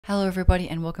Hello everybody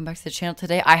and welcome back to the channel.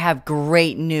 Today I have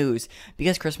great news.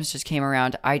 Because Christmas just came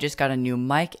around, I just got a new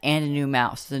mic and a new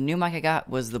mouse. The new mic I got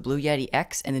was the blue Yeti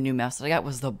X, and the new mouse that I got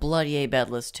was the bloody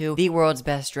Abedless II, the world's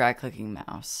best drag clicking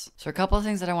mouse. So a couple of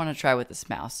things that I want to try with this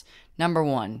mouse. Number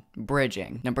 1,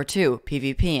 bridging. Number 2,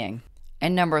 PvPing.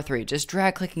 And number 3, just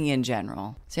drag clicking in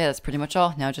general. So yeah, that's pretty much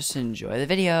all. Now just enjoy the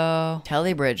video.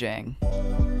 Tele bridging.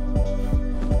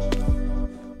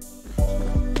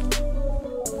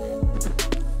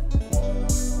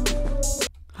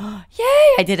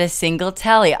 Yay! I did a single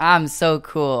telly. I'm so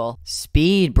cool.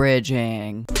 Speed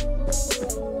bridging.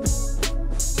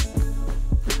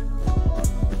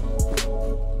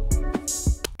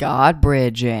 God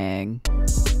bridging.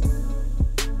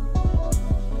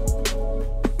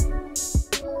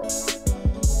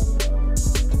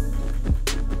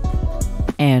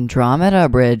 Andromeda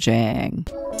bridging.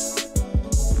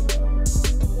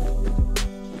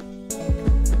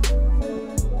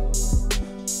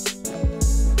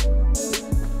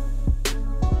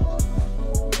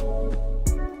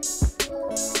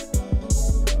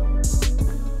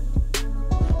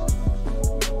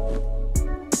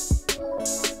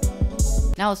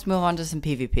 Now let's move on to some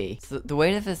PvP. So the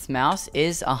weight of this mouse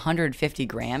is 150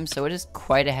 grams, so it is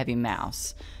quite a heavy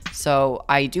mouse. So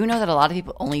I do know that a lot of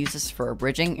people only use this for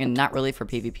bridging and not really for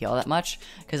PvP all that much,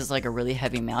 because it's like a really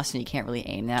heavy mouse and you can't really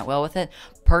aim that well with it.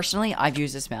 Personally, I've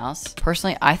used this mouse.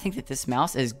 Personally, I think that this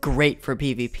mouse is great for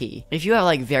PvP. If you have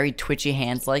like very twitchy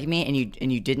hands like me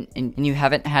and you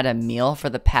haven't had a meal for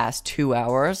the past 2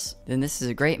 hours, then this is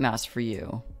a great mouse for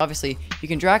you. Obviously, you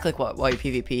can drag click while you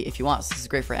PvP if you want. So this is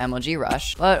great for MLG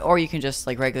Rush, or you can just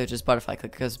like regular just butterfly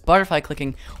click, because butterfly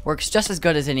clicking works just as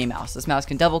good as any mouse. This mouse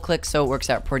can double click, so it works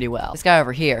out pretty well. This guy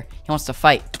over here, he wants to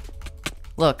fight.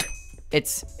 Look,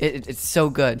 it's so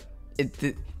good.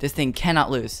 This thing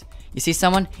cannot lose. You see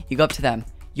someone, you go up to them.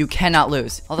 You cannot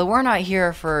lose. Although we're not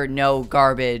here for no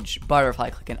garbage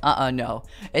butterfly clicking. No.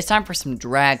 It's time for some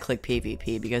drag click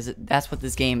PvP, because that's what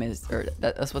this game is, or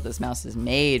that's what this mouse is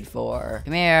made for.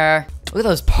 Come here. Look at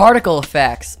those particle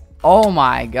effects. Oh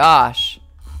my gosh.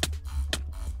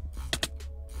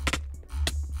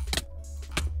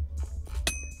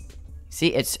 See,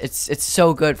 it's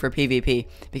so good for PvP,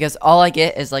 because all I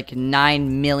get is like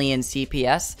 9 million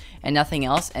CPS and nothing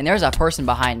else, and there's a person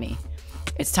behind me.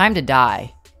 It's time to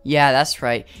die. Yeah, that's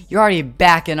right. You're already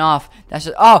backing off. That's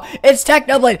just— oh, it's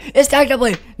Technoblade! It's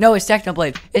Technoblade! No, it's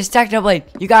Technoblade. It's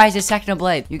Technoblade. You guys, it's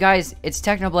Technoblade. You guys, it's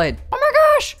Technoblade. Oh my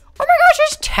gosh! Oh my gosh,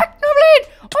 it's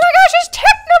Technoblade! Oh my gosh, it's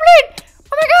Technoblade!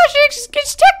 Oh my gosh, it's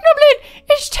Technoblade!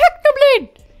 It's Technoblade!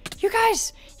 You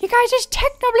guys, it's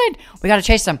Technoblade! We gotta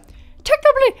chase them.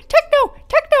 Technoblade! Techno!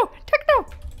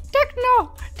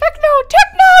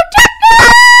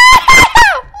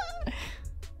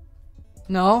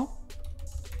 No?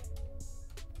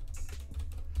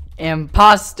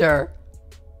 Imposter.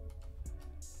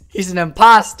 He's an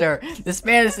imposter. This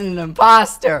man is an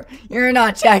imposter. You're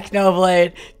not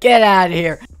Technoblade. Get out of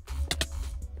here.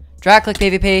 Drag click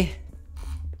PvP.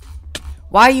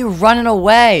 Why are you running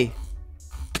away?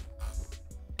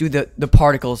 Dude, the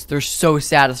particles, they're so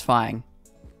satisfying.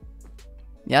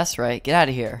 Yes, right. Get out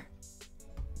of here.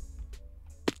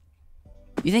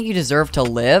 You think you deserve to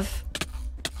live?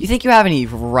 You think you have any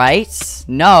rights?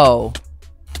 No.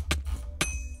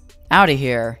 Out of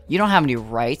here. You don't have any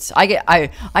rights. I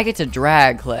get to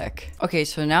drag click. Okay,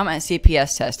 so now I'm at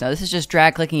CPS test. Now this is just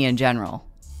drag clicking in general.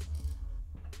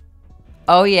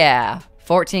 Oh yeah.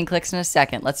 14 clicks in a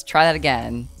second. Let's try that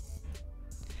again.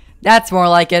 That's more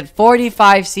like it.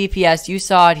 45 CPS. You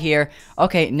saw it here.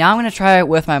 Okay, now I'm going to try it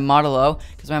with my Model O,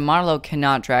 because my Model O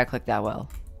cannot drag click that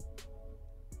well.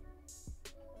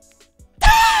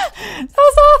 That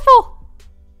was awful.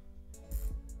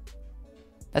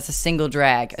 That's a single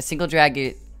drag. A single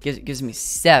drag gives me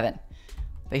 7.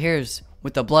 But here's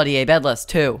with the bloody Abedless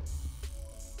II.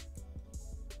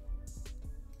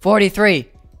 43.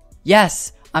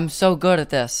 Yes. I'm so good at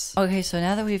this. Okay, so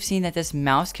now that we've seen that this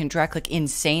mouse can drag click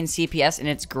insane CPS and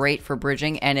it's great for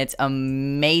bridging and it's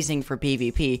amazing for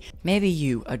PvP, maybe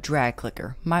you, a drag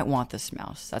clicker, might want this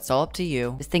mouse. That's all up to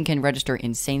you. This thing can register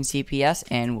insane CPS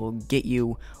and will get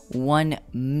you 1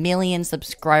 million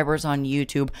subscribers on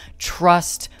YouTube.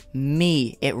 Trust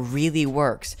me, it really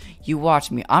works. You watch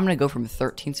me. I'm gonna go from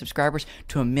 13 subscribers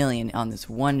to 1 million on this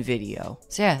one video.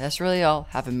 So yeah, that's really all.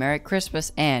 Have a Merry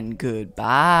Christmas and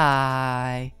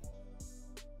goodbye.